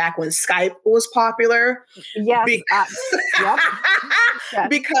business back when Skype was popular. Yes. Be- Yep. Yes.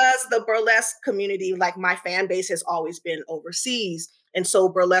 because the burlesque community, like my fan base, has always been overseas. And so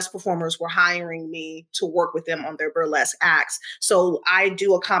burlesque performers were hiring me to work with them on their burlesque acts. So I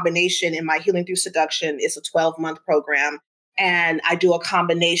do a combination in my Healing Through Seduction. It's a 12-month program. And I do a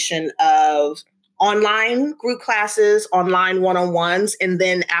combination of online group classes, online one-on-ones. And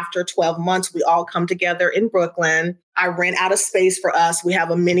then after 12 months, we all come together in Brooklyn. I rent out a space for us. We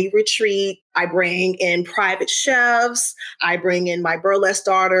have a mini retreat. I bring in private chefs. I bring in my burlesque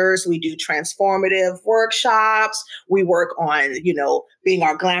daughters. We do transformative workshops. We work on, being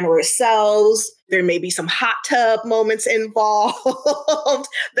our glamorous selves. There may be some hot tub moments involved.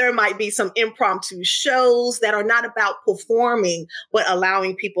 There might be some impromptu shows that are not about performing, but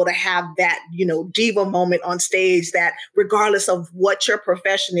allowing people to have that, diva moment on stage that regardless of what your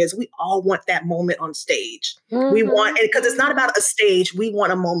profession is, we all want that moment on stage. We want, because it's not about a stage, we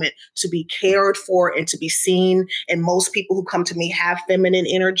want a moment to be cared for and to be seen. And most people who come to me have feminine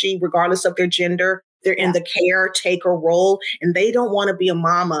energy, regardless of their gender. They're in the caretaker role and they don't want to be a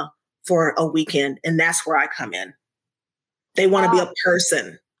mama for a weekend. And that's where I come in. They want to be a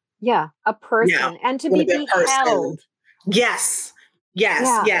person. Yeah, a person. Yeah, And to be beheld. Yes.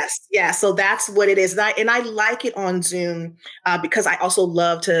 Yes. So that's what it is. And I like it on Zoom because I also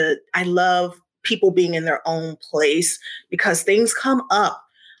love people being in their own place because things come up.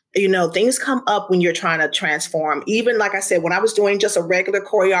 Things come up when you're trying to transform. Even like I said, when I was doing just a regular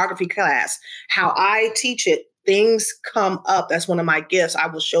choreography class, how I teach it, things come up. That's one of my gifts. I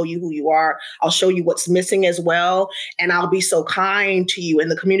will show you who you are. I'll show you what's missing as well. And I'll be so kind to you. And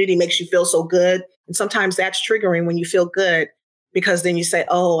the community makes you feel so good. And sometimes that's triggering when you feel good because then you say,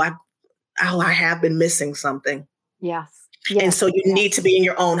 I have been missing something. Yes. And so you need to be in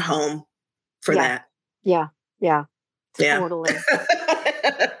your own home for that. Yeah. Totally.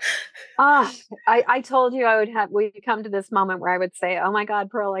 I told you we'd come to this moment where I would say, oh my God,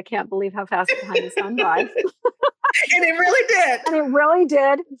 Perle, I can't believe how fast the time has gone by. And it really did. And it really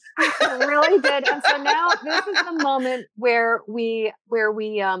did. It really did. And so now this is the moment where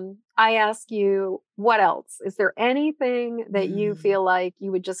I ask you, what else? Is there anything that you feel like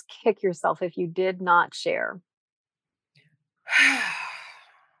you would just kick yourself if you did not share?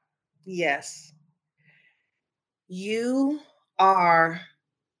 Yes. You are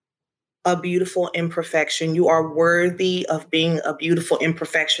a beautiful imperfection. You are worthy of being a beautiful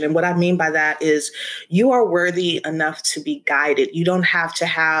imperfection. And what I mean by that is you are worthy enough to be guided. You don't have to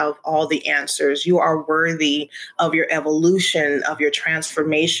have all the answers. You are worthy of your evolution, of your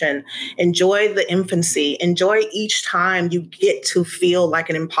transformation. Enjoy the infancy. Enjoy each time you get to feel like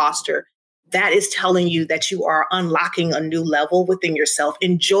an imposter. That is telling you that you are unlocking a new level within yourself.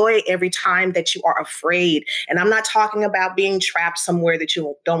 Enjoy every time that you are afraid. And I'm not talking about being trapped somewhere that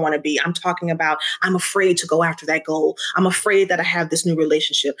you don't want to be. I'm talking about, I'm afraid to go after that goal. I'm afraid that I have this new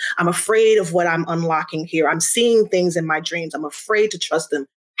relationship. I'm afraid of what I'm unlocking here. I'm seeing things in my dreams. I'm afraid to trust them.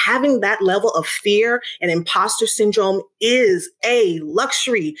 Having that level of fear and imposter syndrome is a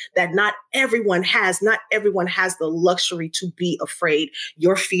luxury that not everyone has. Not everyone has the luxury to be afraid.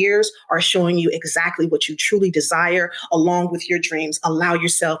 Your fears are showing you exactly what you truly desire along with your dreams. Allow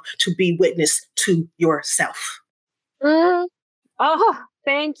yourself to be witness to yourself. Oh,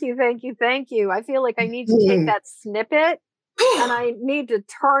 thank you. I feel like I need to take that snippet and I need to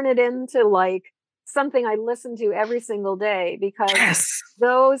turn it into like something I listen to every single day because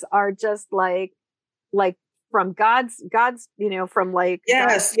those are just like from God's, from like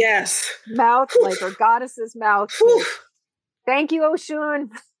God's mouth, like or goddess's mouth. Like, thank you, Oshun.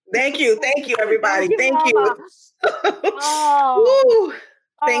 Thank you, everybody. Thank you. Oh,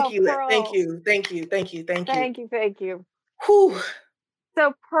 thank you. Whew.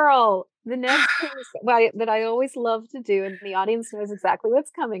 So, Perle, the next thing that I always love to do, and the audience knows exactly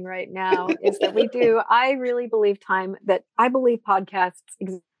what's coming right now, is that I really believe podcasts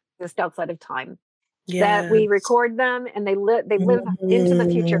exist outside of time. Yes. That we record them and they live into the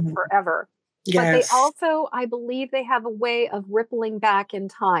future forever. Yes. But they also, I believe they have a way of rippling back in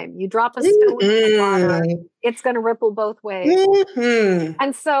time. You drop a stone in the water, it's going to ripple both ways.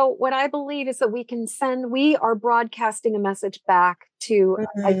 And so what I believe is that we are broadcasting a message back to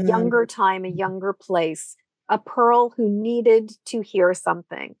a younger time, a younger place, a Perle who needed to hear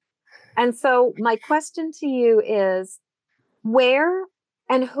something. And so my question to you is, where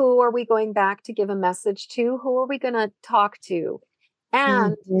And who are we going back to give a message to? Who are we going to talk to?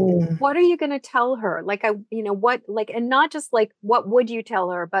 And Mhm. what are you going to tell her? Like, what, like, and not just like, what would you tell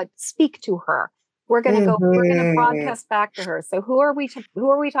her, but speak to her. We're going to Mhm. broadcast back to her. So who are we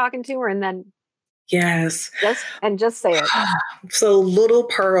talking to her? And then Yes. just say it. So little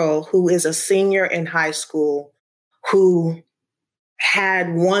Pearl, who is a senior in high school, who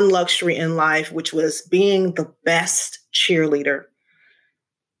had one luxury in life, which was being the best cheerleader,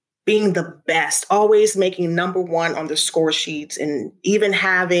 being the best, always making number one on the score sheets, and even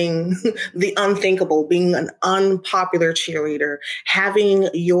having the unthinkable, being an unpopular cheerleader, having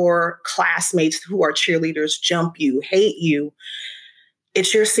your classmates who are cheerleaders jump you, hate you.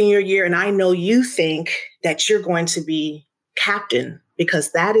 It's your senior year, and I know you think that you're going to be captain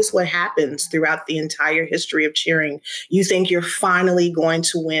because that is what happens throughout the entire history of cheering. You think you're finally going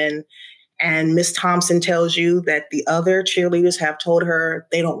to win, and Miss Thompson tells you that the other cheerleaders have told her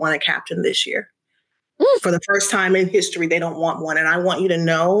they don't want a captain this year. For the first time in history, they don't want one. And I want you to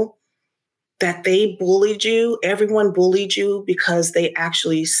know that they bullied you. Everyone bullied you because they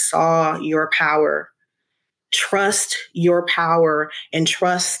actually saw your power. Trust your power and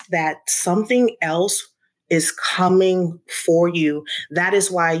trust that something else is coming for you. That is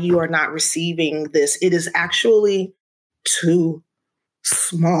why you are not receiving this. It is actually too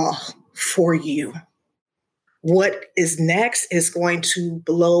small for you. What is next is going to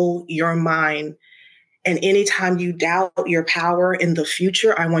blow your mind. And anytime you doubt your power in the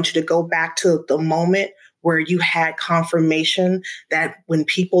future, I want you to go back to the moment where you had confirmation that when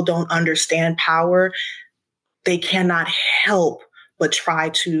people don't understand power, they cannot help but try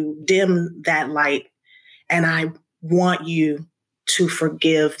to dim that light. And I want you to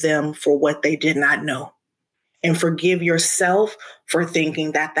forgive them for what they did not know and forgive yourself for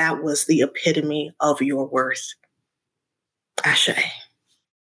thinking that that was the epitome of your worth. Ashe.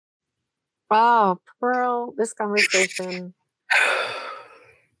 Oh, Pearl, this conversation.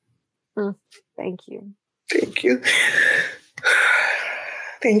 Thank you. Thank you.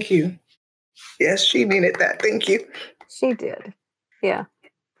 Thank you. Yes, she needed that. Thank you. She did. Yeah.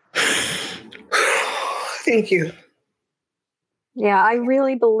 Thank you. Yeah, I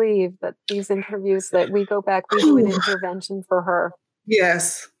really believe that these interviews that we go back, we do an intervention for her.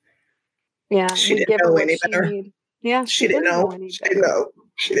 Yes. Yeah, She we didn't give her know what any she better. needs. Yeah, She she didn't didn't know know. any She didn't better. know.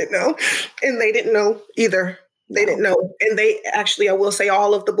 She didn't know. And they didn't know either. They didn't know. And they actually, I will say,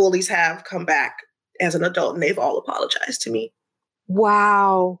 all of the bullies have come back as an adult and they've all apologized to me.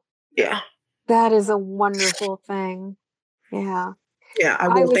 Wow. Yeah. That is a wonderful thing. Yeah. Yeah. I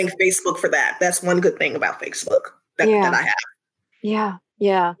will thank Facebook for that. That's one good thing about Facebook that I have. Yeah.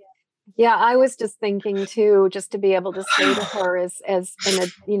 Yeah. Yeah, I was just thinking too, just to be able to say to her as an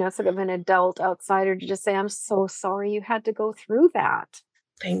sort of an adult outsider, to just say, I'm so sorry you had to go through that.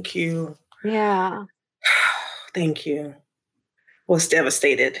 Thank you. Yeah. Thank you. Was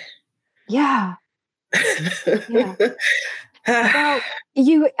devastated. Yeah. Yeah. Well,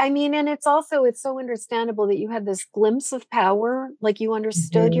 and it's so understandable that you had this glimpse of power, like you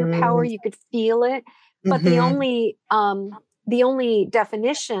understood your power, you could feel it. But the only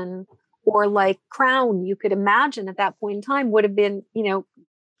definition or like crown you could imagine at that point in time would have been,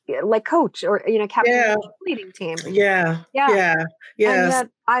 like coach or, captain of the cheerleading team. Yeah. Yeah. Yeah. And Yes. yet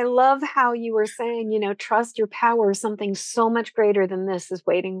I love how you were saying, trust your power. Something so much greater than this is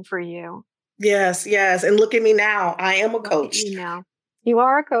waiting for you. Yes. Yes. And look at me now. I am a Look coach. at you now. You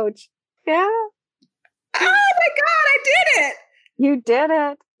are a coach. Yeah. Oh my God, I did it. You did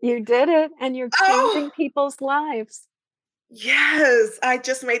it. You did it. And you're changing people's lives. Yes. I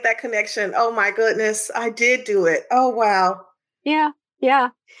just made that connection. Oh my goodness. I did do it. Oh, wow. Yeah. Yeah.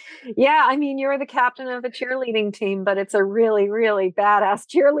 Yeah. I mean, you're the captain of a cheerleading team, but it's a really, really badass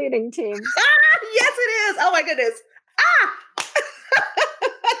cheerleading team. Yes, it is. Oh my goodness.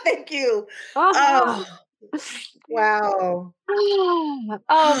 Thank you. Oh. Wow.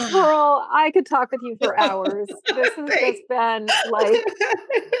 Oh, Pearl, I could talk with you for hours. This has just been like,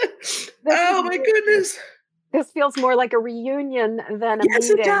 oh my goodness. This feels more like a reunion than a Yes,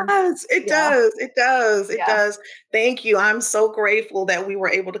 meeting. it does. It does. It does. It does. Thank you. I'm so grateful that we were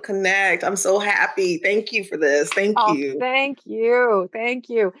able to connect. I'm so happy. Thank you for this. Thank you. Thank you. Thank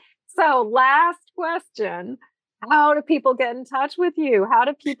you. So last question. How do people get in touch with you? How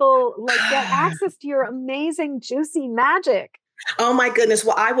do people get access to your amazing, juicy magic? Oh my goodness.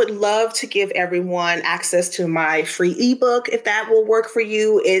 Well, I would love to give everyone access to my free ebook if that will work for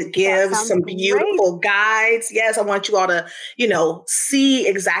you. It gives some beautiful guides. Yes, I want you all to, see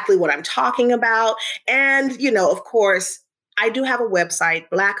exactly what I'm talking about. And, of course, I do have a website,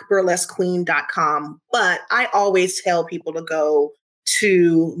 blackburlesqueen.com, but I always tell people to go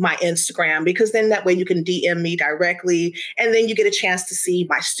to my Instagram, because then that way you can DM me directly, and then you get a chance to see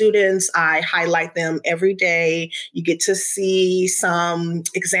my students. I highlight them every day. You get to see some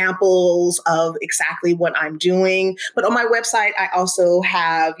examples of exactly what I'm doing. But on my website, I also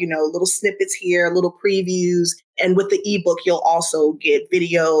have, little snippets here, little previews. And with the ebook, you'll also get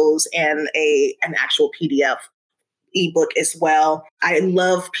videos and an actual PDF ebook as well. I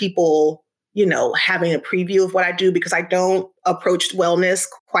love people having a preview of what I do, because I don't approach wellness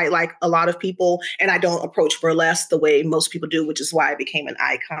quite like a lot of people. And I don't approach burlesque the way most people do, which is why I became an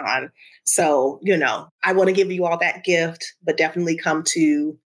icon. So, I want to give you all that gift, but definitely come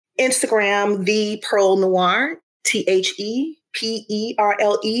to Instagram, the Perle Noire, ThePerlenoire.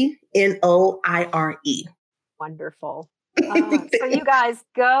 Wonderful. So you guys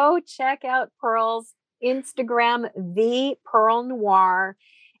go check out Perle's Instagram, the Perle Noire,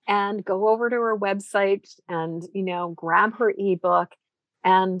 and go over to her website and, grab her ebook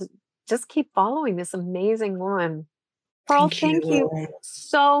and just keep following this amazing woman. Perle, thank you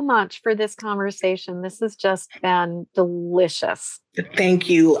so much for this conversation. This has just been delicious. Thank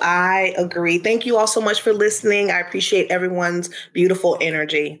you. I agree. Thank you all so much for listening. I appreciate everyone's beautiful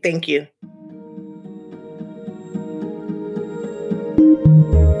energy. Thank you.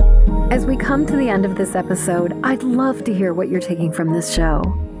 As we come to the end of this episode, I'd love to hear what you're taking from this show.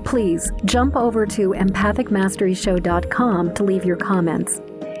 Please jump over to empathicmasteryshow.com to leave your comments.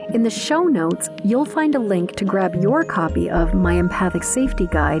 In the show notes, you'll find a link to grab your copy of my Empathic Safety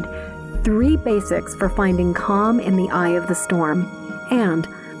Guide, 3 Basics for Finding Calm in the Eye of the Storm. And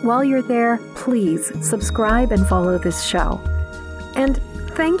while you're there, please subscribe and follow this show. And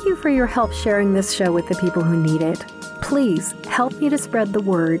thank you for your help sharing this show with the people who need it. Please help me to spread the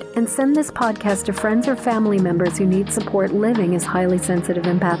word and send this podcast to friends or family members who need support living as highly sensitive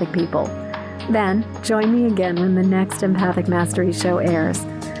empathic people. Then join me again when the next Empathic Mastery Show airs.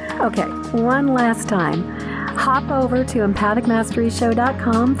 Okay, one last time. Hop over to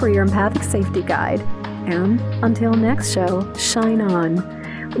empathicmasteryshow.com for your Empathic Safety Guide. And until next show, shine on.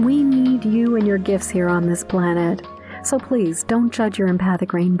 We need you and your gifts here on this planet. So please don't judge your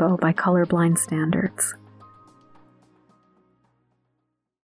empathic rainbow by colorblind standards.